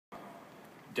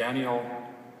Daniel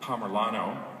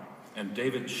Pomerleano, and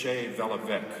David Shea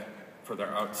Vela-Vick for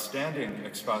their outstanding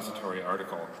expository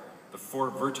article, The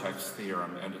Four Vertex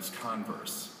Theorem and its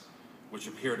Converse, which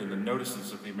appeared in the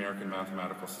Notices of the American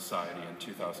Mathematical Society in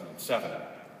 2007.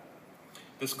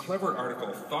 This clever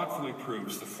article thoughtfully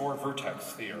proves the Four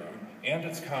Vertex Theorem and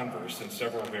its converse in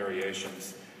several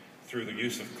variations through the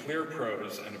use of clear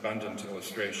prose and abundant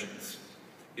illustrations.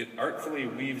 It artfully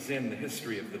weaves in the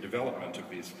history of the development of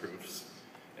these proofs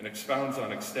and expounds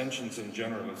on extensions and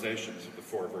generalizations of the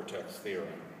Four Vertex Theorem.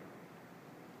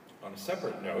 On a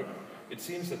separate note, it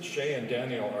seems that Shea and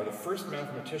Daniel are the first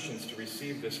mathematicians to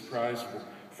receive this prize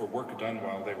for work done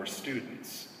while they were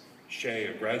students. Shea,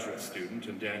 a graduate student,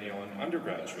 and Daniel, an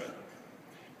undergraduate.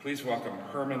 Please welcome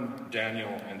Herman,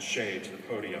 Daniel, and Shea to the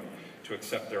podium to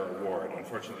accept their award.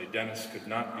 Unfortunately, Dennis could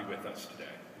not be with us today.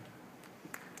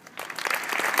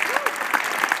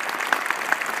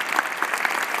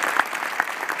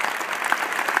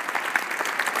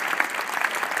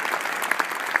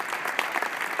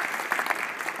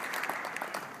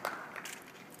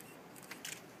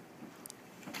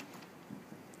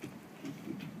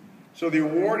 So the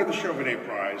award of the Chauvenet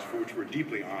Prize, for which we're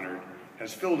deeply honored,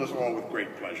 has filled us all with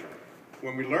great pleasure.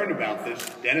 When we learned about this,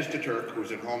 Dennis DeTurck,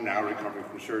 who's at home now recovering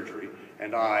from surgery,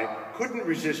 and I couldn't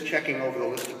resist checking over the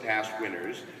list of past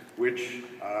winners, which,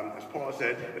 as Paula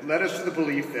said, it led us to the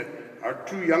belief that our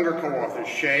two younger co-authors,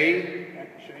 Shea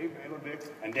Vela-Vick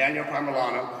and Daniel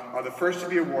Pomerleano, are the first to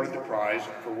be awarded the prize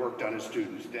for work done as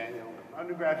students. Daniel,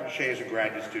 undergraduate, Shea is a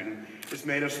graduate student. It's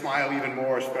made us smile even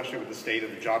more, especially with the state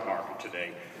of the job market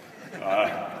today.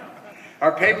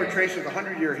 Our paper traces the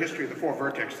 100-year history of the Four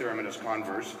Vertex Theorem and its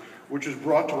converse, which was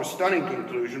brought to a stunning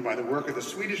conclusion by the work of the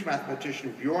Swedish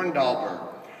mathematician Björn Dahlberg,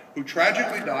 who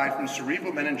tragically died from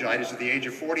cerebral meningitis at the age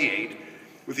of 48,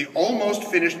 with the almost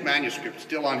finished manuscript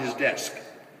still on his desk.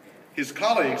 His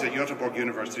colleagues at Göteborg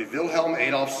University, Wilhelm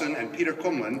Adolfsson and Peter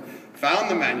Kumlin, found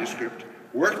the manuscript,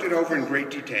 worked it over in great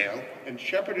detail, and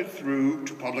shepherded it through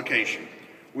to publication.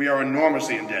 We are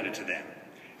enormously indebted to them.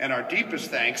 And our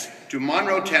deepest thanks to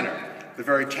Monroe Tenner, the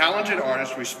very talented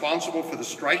artist responsible for the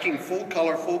striking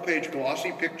full-color, full-page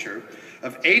glossy picture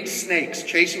of 8 snakes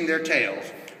chasing their tails,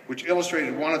 which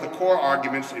illustrated one of the core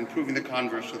arguments in proving the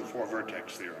converse of the Four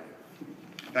Vertex Theorem.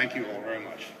 Thank you all very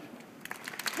much.